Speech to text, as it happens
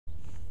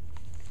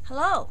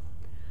Hello,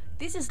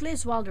 this is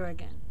Liz Wilder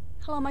again.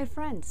 Hello, my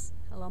friends.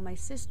 Hello, my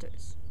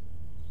sisters.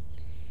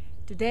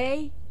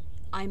 Today,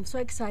 I'm so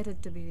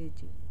excited to be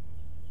with you.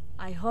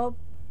 I hope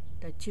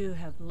that you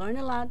have learned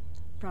a lot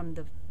from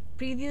the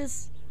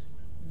previous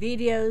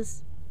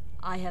videos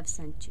I have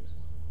sent you.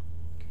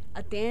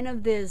 At the end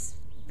of this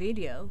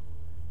video,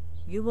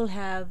 you will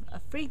have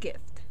a free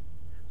gift,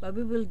 but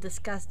we will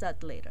discuss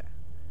that later.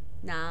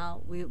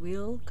 Now, we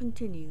will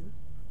continue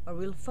or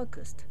we'll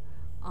focus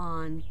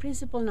on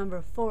principle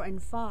number 4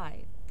 and 5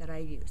 that I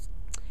used.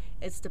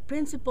 It's the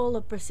principle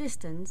of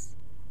persistence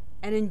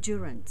and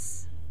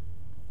endurance.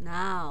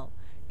 Now,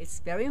 it's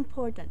very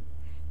important.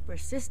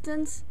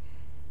 Persistence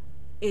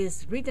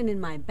is written in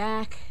my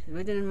back,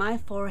 written in my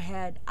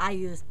forehead. I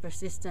use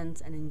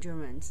persistence and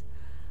endurance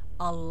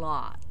a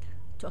lot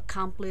to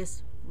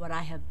accomplish what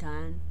I have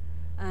done.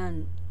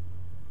 And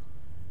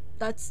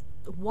that's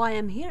why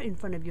I'm here in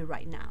front of you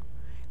right now,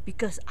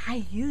 because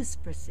I use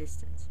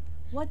persistence.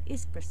 What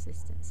is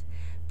persistence?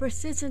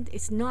 Persistence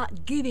is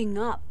not giving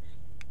up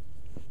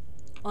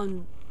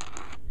on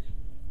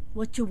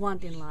what you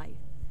want in life.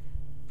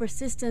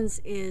 Persistence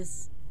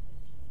is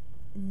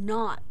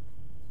not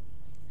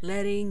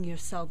letting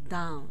yourself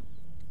down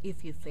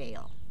if you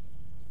fail.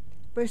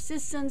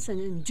 Persistence and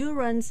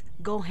endurance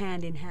go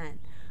hand in hand.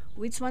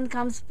 Which one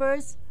comes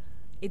first?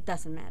 It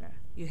doesn't matter.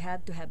 You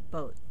have to have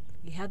both.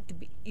 You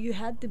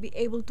have to be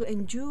able to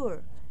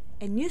endure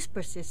and use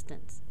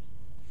persistence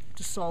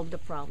to solve the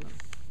problem.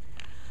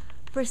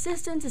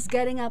 Persistence is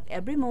getting up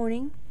every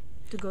morning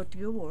to go to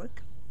your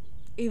work,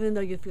 even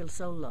though you feel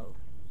so low.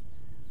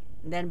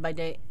 And then by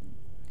the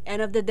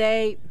end of the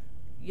day,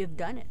 you've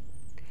done it.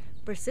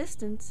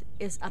 Persistence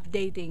is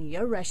updating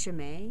your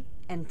resume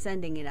and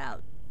sending it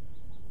out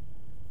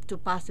to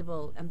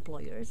possible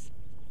employers.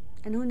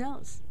 And who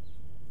knows?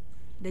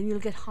 Then you'll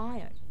get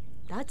hired.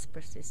 That's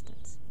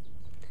persistence.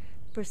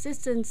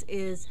 Persistence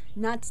is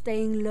not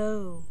staying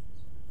low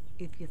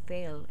if you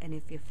fail and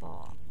if you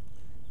fall.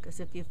 Because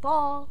if you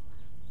fall,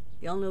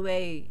 the only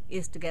way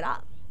is to get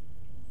up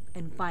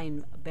and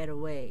find a better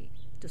way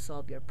to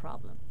solve your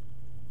problem.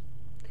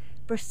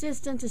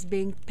 Persistence is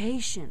being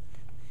patient.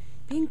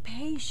 Being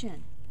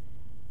patient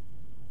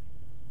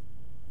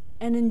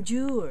and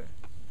endure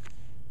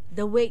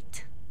the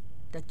wait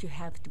that you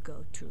have to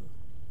go through.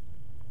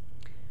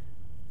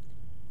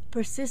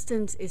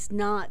 Persistence is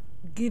not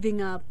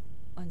giving up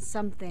on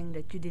something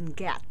that you didn't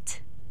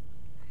get.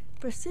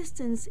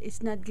 Persistence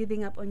is not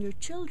giving up on your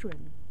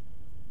children.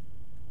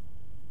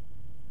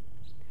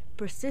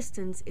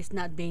 Persistence is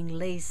not being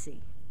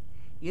lazy.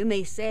 You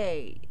may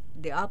say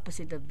the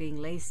opposite of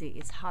being lazy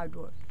is hard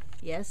work.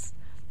 Yes,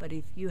 but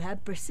if you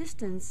have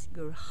persistence,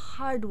 your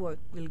hard work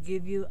will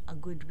give you a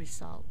good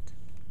result.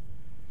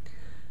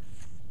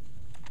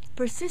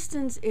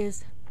 Persistence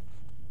is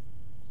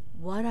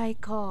what I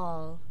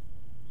call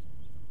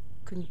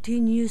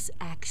continuous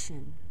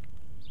action.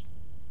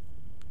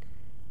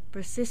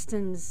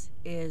 Persistence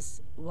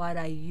is what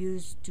I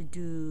used to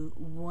do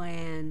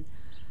when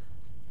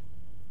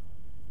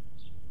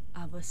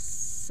I was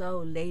so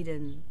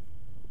laden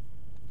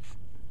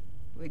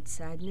with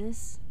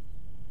sadness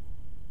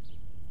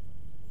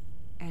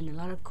and a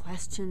lot of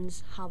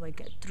questions how I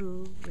get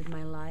through with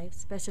my life,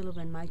 especially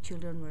when my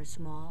children were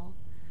small.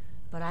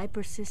 But I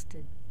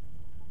persisted.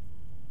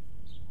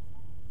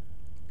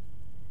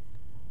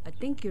 I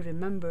think you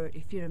remember,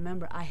 if you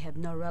remember, I have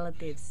no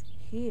relatives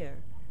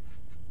here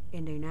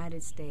in the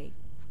United States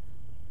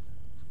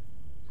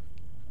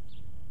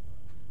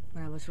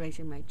when I was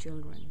raising my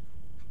children.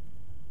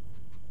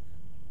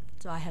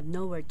 So I have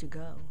nowhere to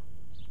go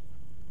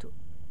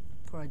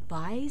for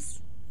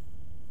advice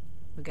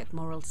or get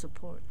moral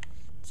support.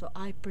 So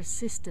I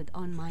persisted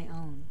on my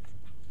own.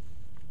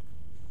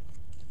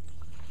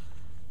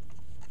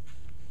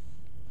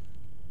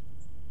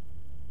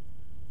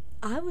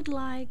 I would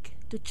like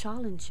to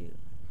challenge you,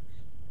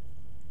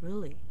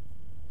 really,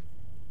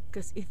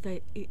 because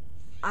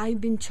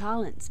I've been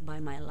challenged by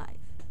my life,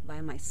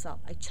 by myself.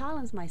 I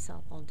challenge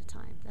myself all the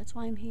time. That's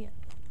why I'm here.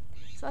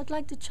 So I'd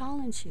like to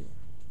challenge you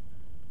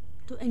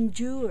to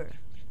endure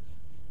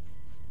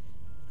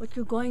what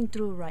you're going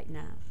through right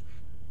now.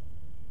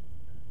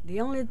 The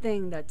only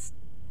thing that's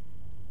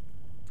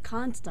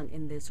constant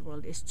in this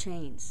world is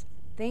change.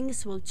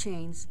 Things will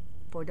change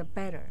for the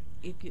better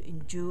if you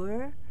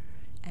endure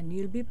and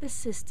you'll be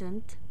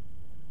persistent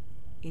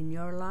in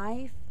your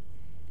life,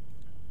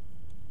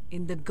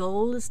 in the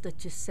goals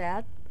that you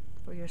set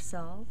for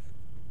yourself.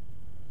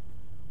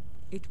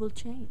 It will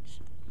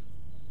change.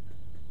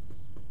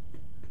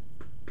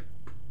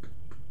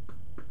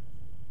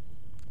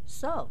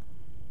 So,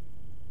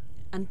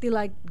 until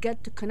I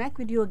get to connect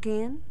with you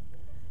again,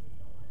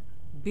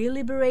 be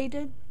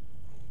liberated,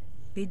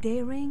 be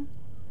daring,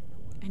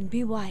 and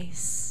be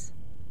wise.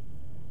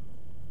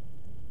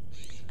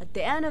 At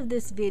the end of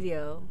this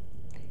video,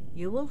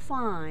 you will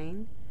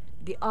find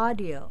the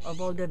audio of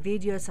all the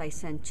videos I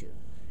sent you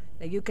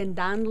that you can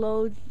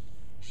download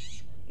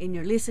in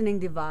your listening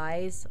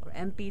device or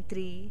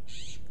MP3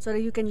 so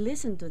that you can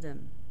listen to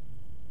them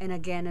and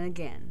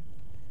again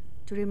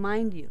to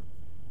remind you.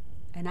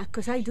 And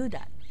because I do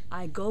that,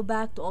 I go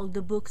back to all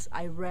the books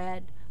I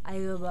read, I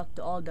go back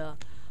to all the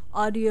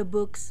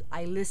audiobooks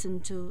I listen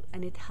to,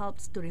 and it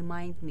helps to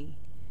remind me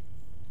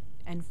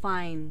and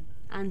find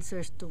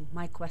answers to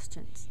my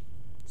questions.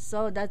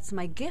 So that's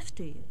my gift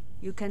to you.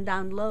 You can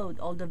download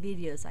all the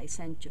videos I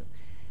sent you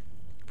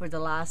for the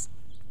last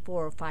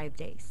 4 or 5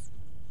 days.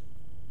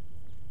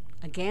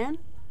 Again,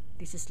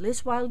 this is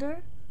Liz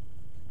Wilder.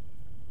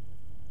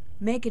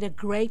 Make it a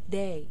great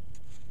day.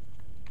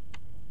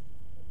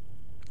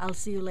 I'll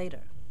see you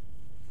later.